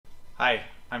Hi,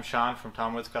 I'm Sean from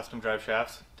Tom Woods Custom Drive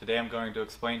Shafts. Today I'm going to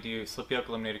explain to you slip yoke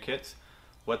eliminator kits,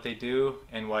 what they do,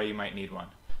 and why you might need one.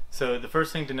 So the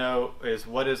first thing to know is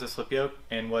what is a slip yoke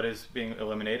and what is being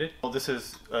eliminated. Well, this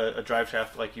is a drive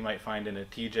shaft like you might find in a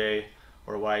TJ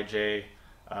or YJ,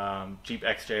 Jeep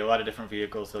XJ, a lot of different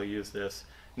vehicles they'll use this.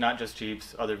 Not just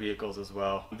Jeeps, other vehicles as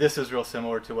well. This is real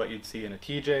similar to what you'd see in a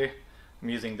TJ. I'm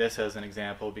using this as an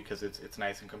example because it's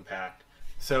nice and compact.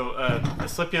 So a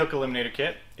slip yoke eliminator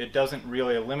kit, it doesn't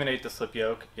really eliminate the slip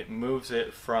yoke, it moves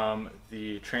it from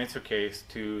the transfer case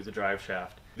to the drive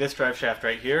shaft. This drive shaft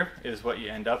right here is what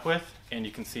you end up with, and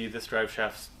you can see this drive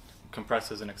shaft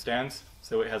compresses and extends,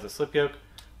 so it has a slip yoke,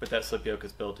 but that slip yoke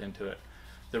is built into it.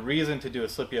 The reason to do a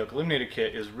slip yoke eliminator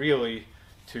kit is really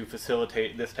to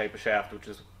facilitate this type of shaft, which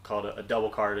is called a double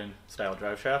cardan style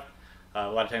drive shaft. A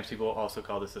lot of times people also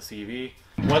call this a CV.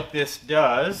 What this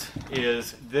does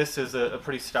is, this is a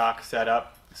pretty stock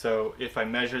setup. So if I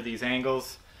measure these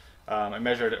angles, I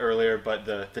measured it earlier, but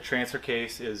the transfer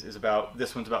case is about,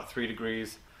 this one's about 3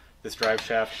 degrees. This drive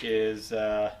shaft is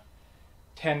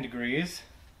 10 degrees.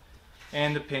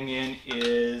 And the pinion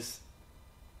is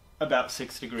about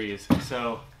 6 degrees.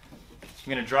 So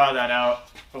I'm going to draw that out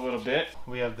a little bit.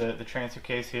 We have the transfer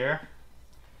case here,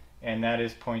 and that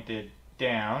is pointed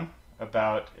down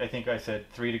about, I think I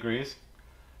said 3 degrees.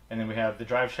 And then we have the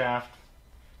drive shaft,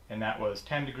 and that was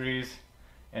 10 degrees.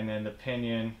 And then the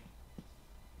pinion,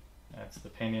 that's the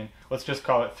pinion. Let's just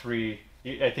call it 3.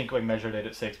 I think we measured it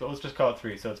at 6, but let's just call it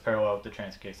 3 so it's parallel with the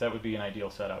transfer case. That would be an ideal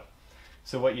setup.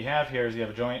 So what you have here is you have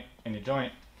a joint and a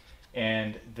joint,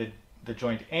 and the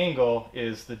joint angle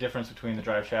is the difference between the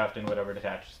drive shaft and whatever it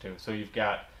attaches to. So you've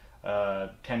got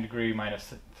 10 degree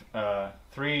minus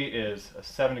 3 is a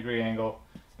 7 degree angle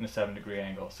and a 7 degree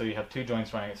angle. So you have two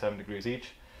joints running at 7 degrees each.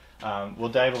 We'll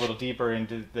dive a little deeper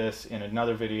into this in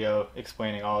another video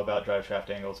explaining all about drive shaft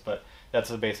angles, but that's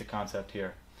the basic concept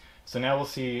here. So now we'll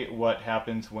see what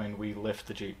happens when we lift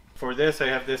the Jeep. For this, I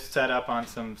have this set up on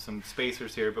some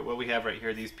spacers here, but what we have right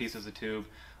here, these pieces of tube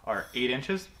are 8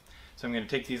 inches. So I'm going to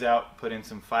take these out, put in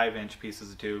some 5-inch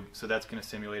pieces of tube, so that's going to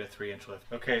simulate a 3-inch lift.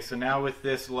 Okay, so now with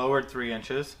this lowered 3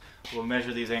 inches, we'll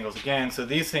measure these angles again. So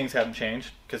these things haven't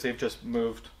changed because they've just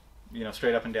moved,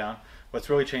 straight up and down. What's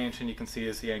really changed, and you can see,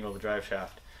 is the angle of the drive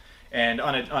shaft. And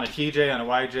on a TJ, on a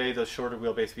YJ, those shorter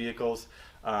wheelbase vehicles,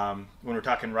 when we're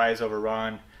talking rise over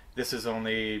run, this is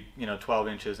only 12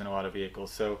 inches in a lot of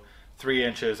vehicles. So 3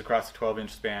 inches across a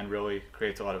 12-inch span really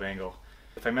creates a lot of angle.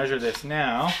 If I measure this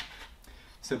now,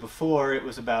 so before it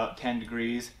was about 10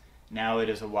 degrees, now it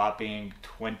is a whopping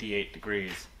 28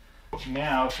 degrees.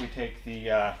 Now if we take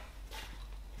the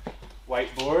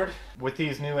whiteboard, with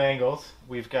these new angles,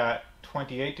 we've got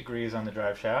 28 degrees on the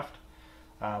drive shaft.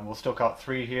 We'll still call it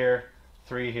 3 here,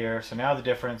 3 here. So now the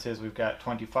difference is we've got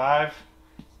 25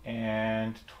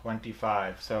 and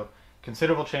 25. So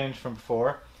considerable change from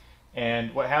before.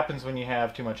 And what happens when you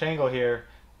have too much angle here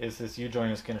is this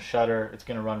U-joint is going to shutter, it's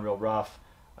going to run real rough.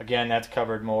 Again, that's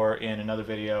covered more in another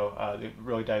video. It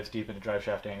really dives deep into drive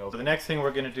shaft angles. So the next thing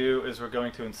we're going to do is we're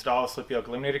going to install a slip yoke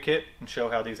eliminator kit and show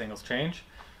how these angles change.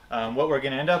 What we're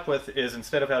going to end up with is,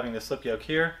 instead of having the slip yoke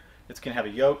here, it's going to have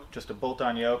a yoke, just a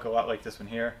bolt-on yoke, a lot like this one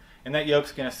here. And that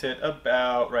yoke's going to sit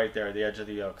about right there, the edge of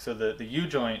the yoke. So the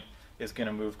U-joint is going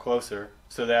to move closer,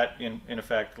 so that in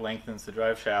effect lengthens the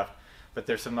drive shaft. But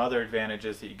there's some other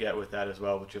advantages that you get with that as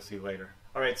well, which you'll see later.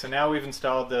 Alright, so now we've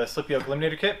installed the slip yoke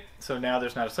eliminator kit. So now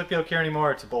there's not a slip yoke here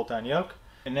anymore, it's a bolt-on yoke.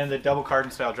 And then the double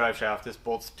cardan style drive shaft, this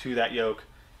bolts to that yoke,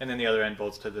 and then the other end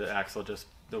bolts to the axle just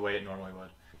the way it normally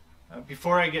would.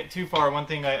 Before I get too far, one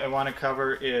thing I want to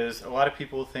cover is, a lot of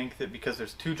people think that because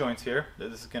there's 2 joints here, that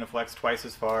this is going to flex twice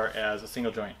as far as a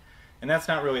single joint. And that's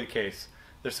not really the case.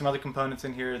 There's some other components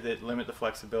in here that limit the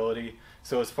flexibility.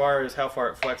 So as far as how far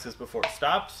it flexes before it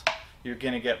stops, you're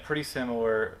going to get pretty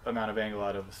similar amount of angle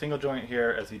out of a single joint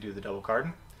here as you do the double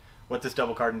cardan. What this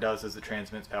double cardan does is it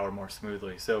transmits power more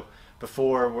smoothly. So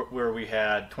before, where we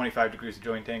had 25 degrees of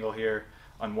joint angle here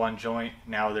on one joint,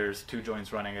 now there's 2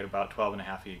 joints running at about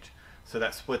 12.5 each. So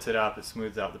that splits it up, it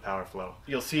smooths out the power flow.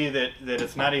 You'll see that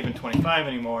it's not even 25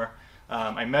 anymore.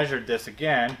 I measured this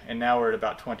again, and now we're at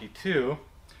about 22.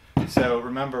 So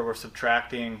remember, we're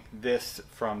subtracting this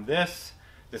from this.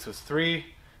 This was 3.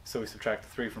 So we subtract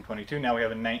 3 from 22. Now we have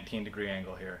a 19 degree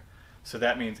angle here. So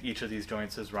that means each of these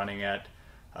joints is running at,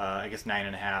 I guess,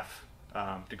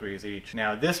 9.5 degrees each.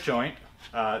 Now this joint,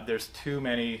 there's too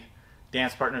many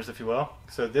dance partners, if you will.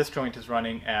 So this joint is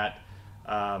running at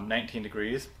 19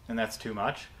 degrees, and that's too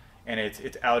much. And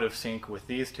it's out of sync with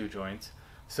these 2 joints.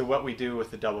 So what we do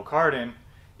with the double cardan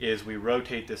is we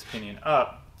rotate this pinion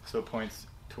up so it points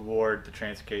toward the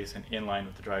transfer case and in line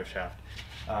with the drive shaft.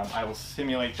 I will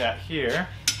simulate that here.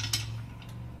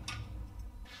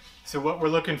 So what we're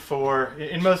looking for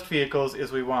in most vehicles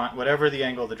is we want whatever the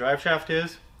angle of the drive shaft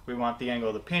is, we want the angle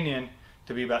of the pinion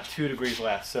to be about 2 degrees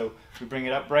less. So we bring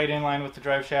it up right in line with the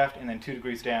drive shaft and then 2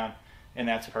 degrees down, and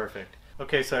that's perfect.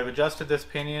 Okay, so I've adjusted this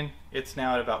pinion. It's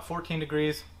now at about 14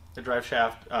 degrees. The drive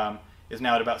shaft is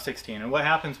now at about 16. And what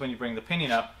happens when you bring the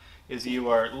pinion up is you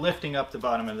are lifting up the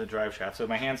bottom of the drive shaft. So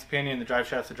my hand's the pinion, the drive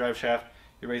shaft's the drive shaft.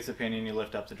 You raise the pinion, you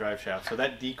lift up the drive shaft. So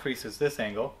that decreases this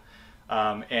angle.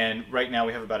 And right now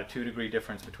we have about a 2 degree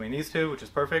difference between these two, which is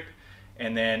perfect.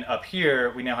 And then up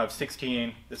here we now have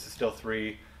 16. This is still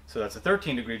 3, so that's a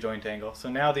 13 degree joint angle. So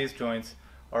now these joints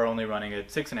are only running at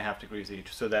 6.5 degrees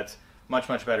each. So that's much,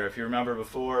 much better. If you remember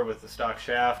before with the stock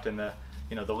shaft and the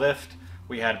lift,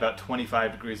 we had about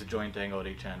 25 degrees of joint angle at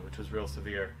each end, which was real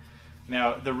severe.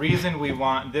 Now the reason we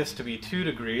want this to be 2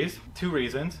 degrees, 2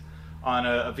 reasons. On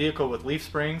a vehicle with leaf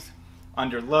springs,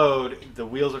 under load, the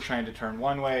wheels are trying to turn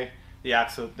one way. The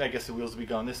axle, I guess the wheels will be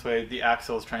going this way, the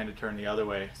axle is trying to turn the other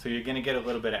way. So you're going to get a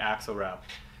little bit of axle wrap.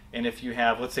 And if you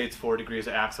have, let's say it's 4 degrees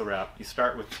of axle wrap, you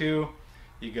start with 2,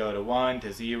 you go to 1,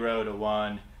 to 0, to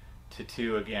 1, to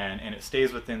 2 again, and it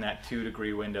stays within that 2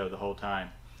 degree window the whole time.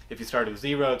 If you start with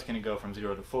 0, it's going to go from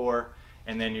 0 to 4,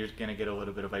 and then you're going to get a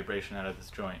little bit of vibration out of this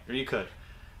joint. Or you could.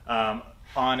 On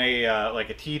like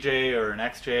a TJ or an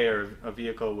XJ or a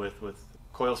vehicle with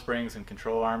coil springs and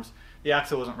control arms, the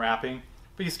axle isn't wrapping,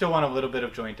 but you still want a little bit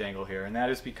of joint angle here, and that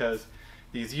is because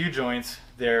these U-joints,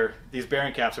 these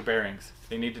bearing caps are bearings.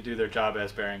 They need to do their job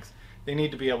as bearings. They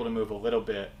need to be able to move a little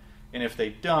bit, and if they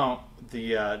don't,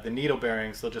 the needle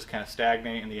bearings, they'll just kind of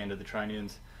stagnate in the end of the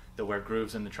trunnions. They'll wear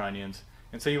grooves in the trunnions,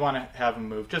 and so you want to have them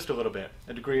move just a little bit,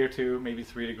 a degree or 2, maybe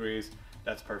 3 degrees.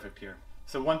 That's perfect here.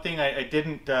 So one thing I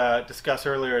didn't discuss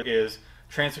earlier is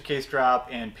transfer case drop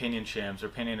and pinion shims or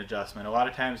pinion adjustment. A lot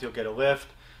of times you'll get a lift,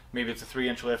 maybe it's a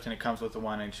 3-inch lift and it comes with a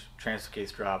 1-inch transfer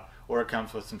case drop, or it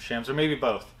comes with some shims, or maybe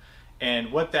both. And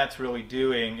what that's really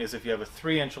doing is if you have a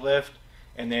 3-inch lift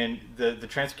and then the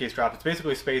transfer case drop, it's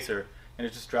basically a spacer, and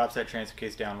it just drops that transfer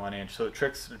case down 1 inch. So it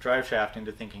tricks the drive shaft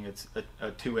into thinking it's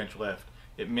a 2-inch lift.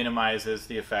 It minimizes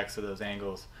the effects of those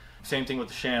angles. Same thing with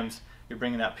the shims. You're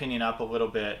bringing that pinion up a little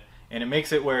bit, and it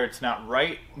makes it where it's not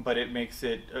right, but it makes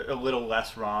it a little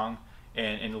less wrong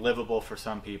and livable for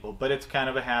some people. But it's kind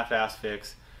of a half-ass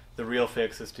fix. The real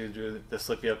fix is to do the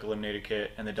slip yoke eliminator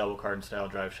kit and the double cardan style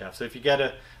drive shaft. So if you get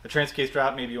a transfer case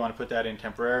drop, maybe you want to put that in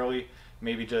temporarily.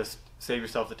 Maybe just save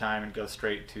yourself the time and go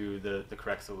straight to the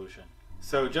correct solution.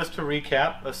 So just to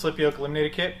recap, a slip yoke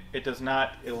eliminator kit, it does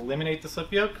not eliminate the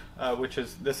slip yoke,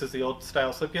 this is the old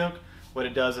style slip yoke. What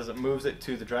it does is it moves it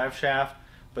to the drive shaft,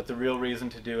 but the real reason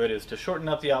to do it is to shorten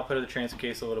up the output of the transfer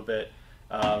case a little bit,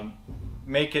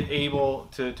 make it able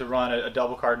to run a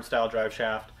double cardan style drive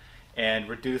shaft, and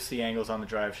reduce the angles on the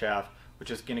drive shaft,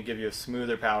 which is going to give you a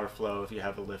smoother power flow if you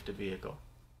have a lifted vehicle.